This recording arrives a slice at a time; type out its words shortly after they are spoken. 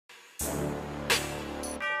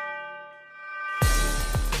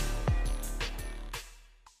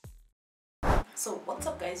So what's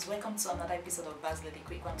up guys, welcome to another episode of Basslick, the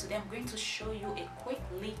quick one. Today I'm going to show you a quick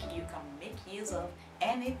lick you can make use of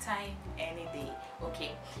anytime, any day.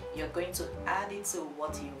 Okay, you're going to add it to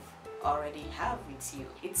what you already have with you.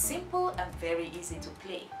 It's simple and very easy to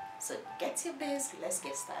play. So get your bass, let's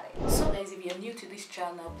get started. So guys, if you're new to this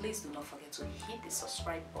channel, please do not forget to hit the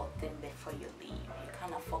subscribe button before you leave. You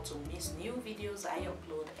can't afford to miss new videos I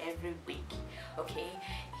upload every week. Okay,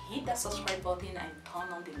 hit that subscribe button and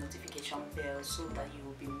turn on the notification bell so that you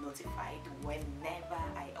will be notified whenever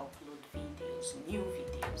I upload videos, new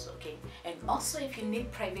videos. Okay, and also if you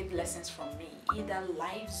need private lessons from me, either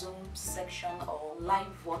live Zoom section or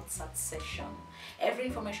live WhatsApp session, every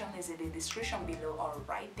information is in the description below or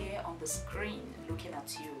right there on the screen looking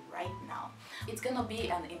at you right now. It's gonna be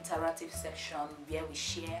an interactive section where we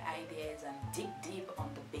share ideas and dig deep on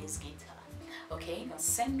the bass guitar. Okay, you can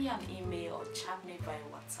send me an email or chat me via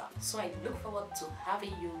WhatsApp. So I look forward to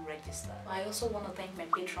having you register. I also want to thank my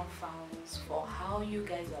Patreon fans for how you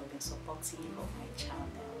guys have been supportive of my channel.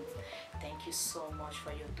 Thank you so much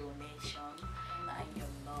for your donation and your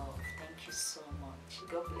love. Thank you so much.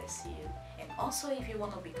 God bless you. And also, if you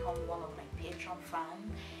want to become one of my Patreon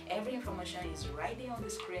fans, every information is right there on the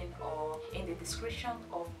screen or in the description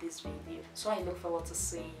of this video. So I look forward to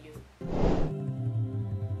seeing you.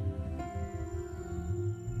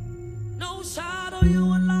 No shadow you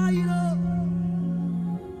won't light up,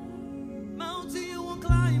 mountain you won't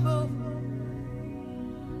climb up.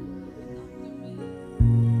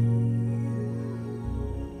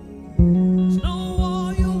 There's no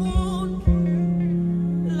wall you won't,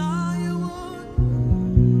 lie you won't.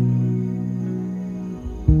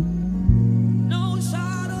 No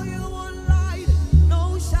shadow you won't light,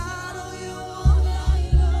 no shadow you won't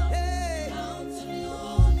light up. Hey, mountain you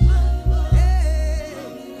won't climb up. Hey.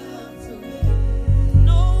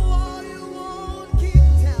 No wall you won't keep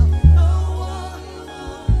down, no wall you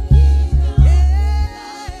won't keep down. Yeah,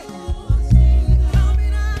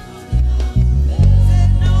 coming out.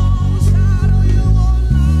 Said no shadow you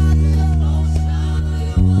won't light up, no shadow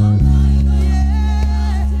you won't light up.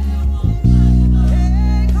 Yeah,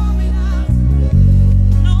 hey, coming out. No wall you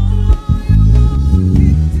won't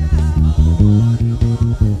keep down, no wall you won't keep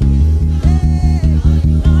down. Hey, coming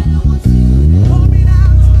out, coming out. No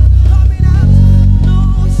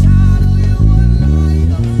shadow you won't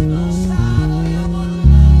light up, no shadow you won't light up.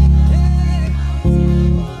 Hey, coming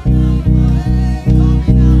out.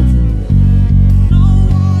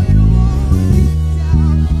 No wall you won't keep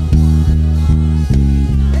down, no wall you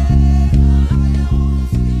won't keep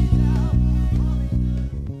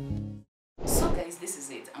down. So guys, this is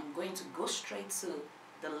it. I'm going to go straight to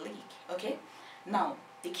the lick. Okay, now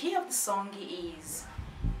the key of the song is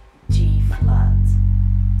G flat,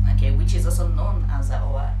 okay, which is also known as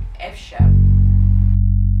our F sharp.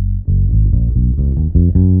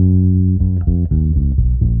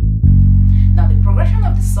 Now the progression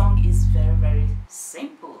of the song is very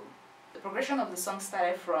simple. The progression of the song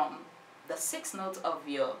started from the 6th note of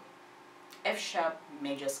your F sharp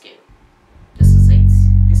major scale. This is it.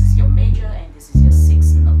 This is your major and this is your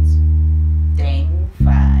 6th note. Then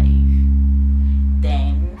 5,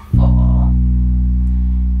 then 4,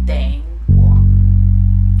 then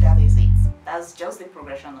 1. That is it. That's just the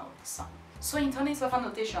progression of the song. So in turning sofa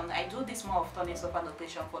notation, I do this more of turning sofa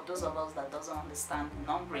notation for those of us that doesn't understand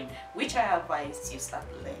numbering, which I advise you start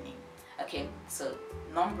learning. Okay, so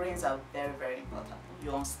numberings are very important.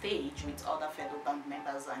 You're on stage with other fellow band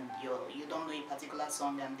members and you don't know a particular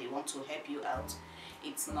song and they want to help you out.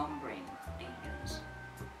 It's numbering they use.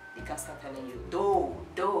 They can start telling you do,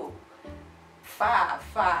 fa.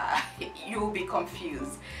 You'll be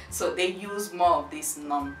confused. So they use more of this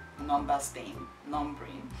numbers thing,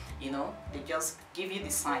 numbering. You know, they just give you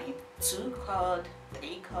the sign, 2 chord,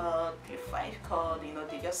 3 chord, 5 chord. You know,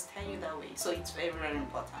 they just tell you that way. So it's very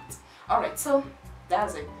important. Alright, so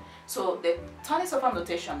that's it. So the turning sofa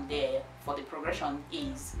notation there for the progression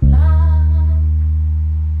is la,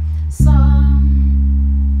 sol,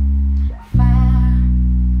 fa,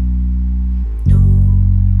 do,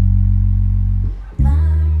 la,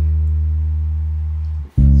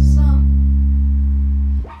 sol,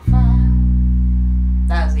 fa.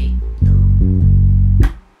 That's it. Do.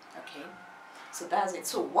 Okay. So that's it.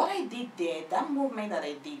 So what I did there, that movement that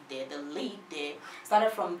I did there, the lead there,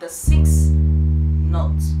 started from the 6th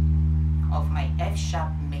note of my F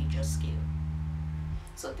sharp major scale.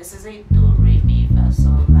 So this is it. Do, re, mi, fa,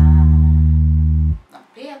 sol, la. Now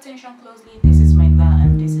pay attention closely. This is my la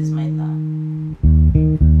and this is my la.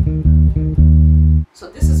 So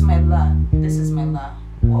this is my la, this is my la.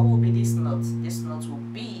 What will be this note? This note will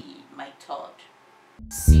be my third.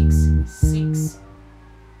 6, 6,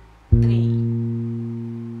 3,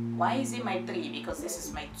 Why is it my 3? Because this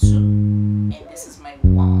is my 2 and this is my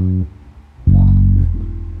 1.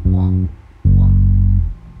 1, 1,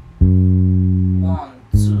 1. 1,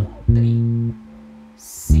 2, 3,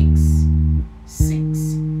 6,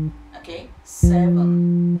 6. Okay,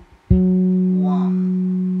 7,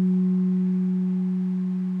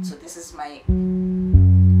 1. So this is my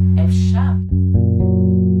F sharp.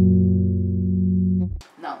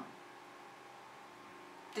 Now,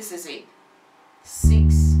 this is it.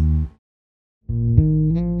 6.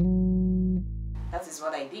 That is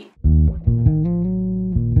what I did.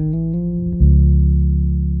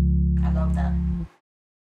 I love that.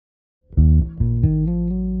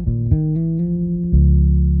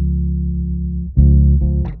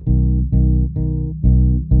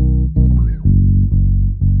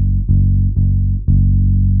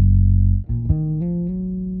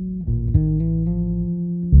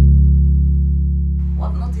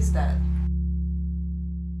 What note is that?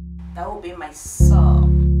 That will be my saw.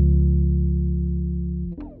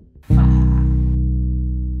 Fa.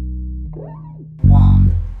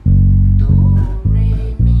 1, do,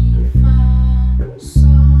 re, mi, fa, sol,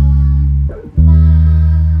 la.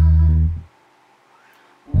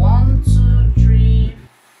 1, 2, 3,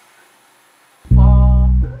 4,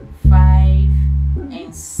 5,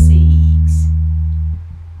 and 6.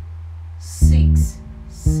 6,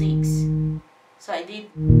 6. So I did.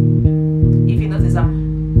 If you notice,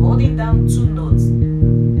 I'm holding down 2 notes.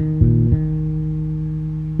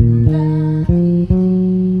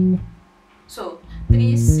 So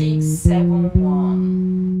 3, 6, 7,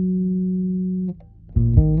 1.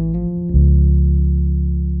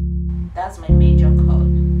 That's my major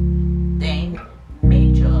chord. Then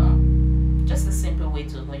major, just a simple way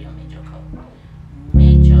to hold your major chord.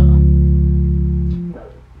 Major,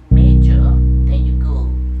 major, then you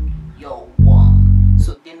go your 1.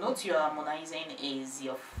 So the note you're harmonizing is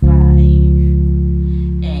your 5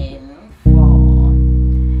 and 4.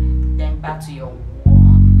 Then back to your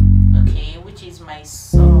 1, okay, which is my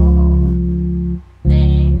saw.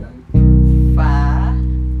 Then fa,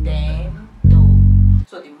 then do.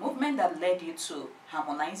 So the movement that led you to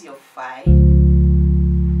harmonize your 5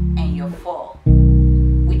 and your 4,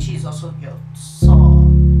 which is also your saw,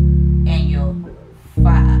 and your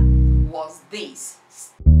fa, was this.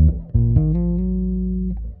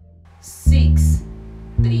 6,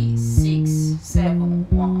 3, 6, 7,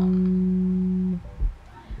 1.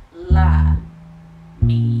 La,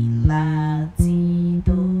 mi, la, ti,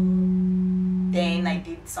 do. Then I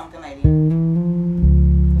did something like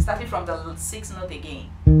this. Starting from the 6th note again.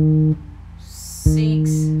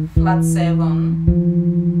 6, flat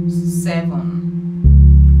 7,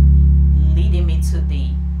 7, leading me to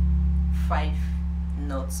the 5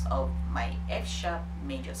 notes of my F sharp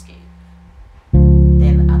major scale.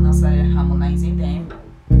 Then I started harmonizing them,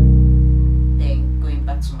 then going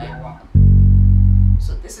back to my 1.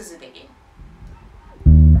 So this is it again.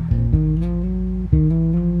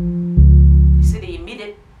 You see the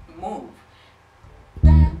immediate move.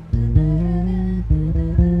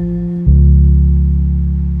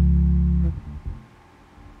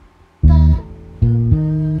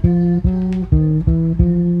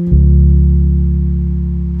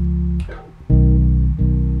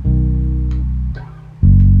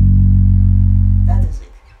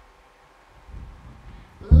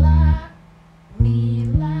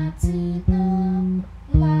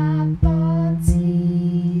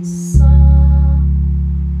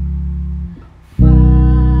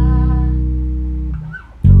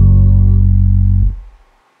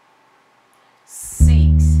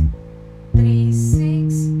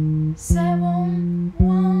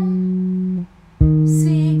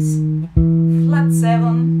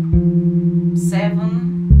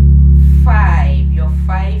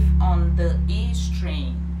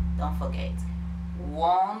 Don't forget.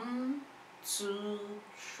 1, 2,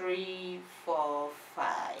 3, 4, 5.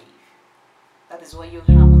 That is what you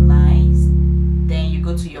harmonize. Then you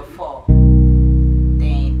go to your 4.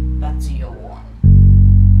 Then back to your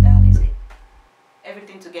 1. That is it.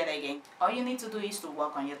 Everything together again. All you need to do is to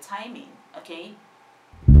work on your timing. Okay.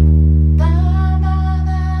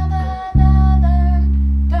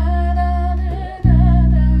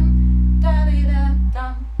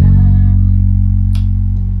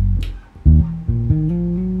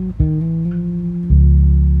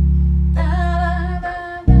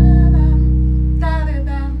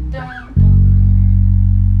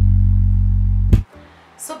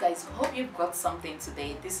 So guys, hope you've got something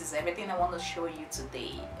today. This is everything I want to show you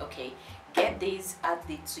today. Okay, get this, add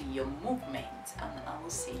it to your movement, and I will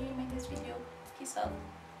see you in my next video. Peace out.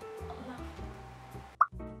 Allah.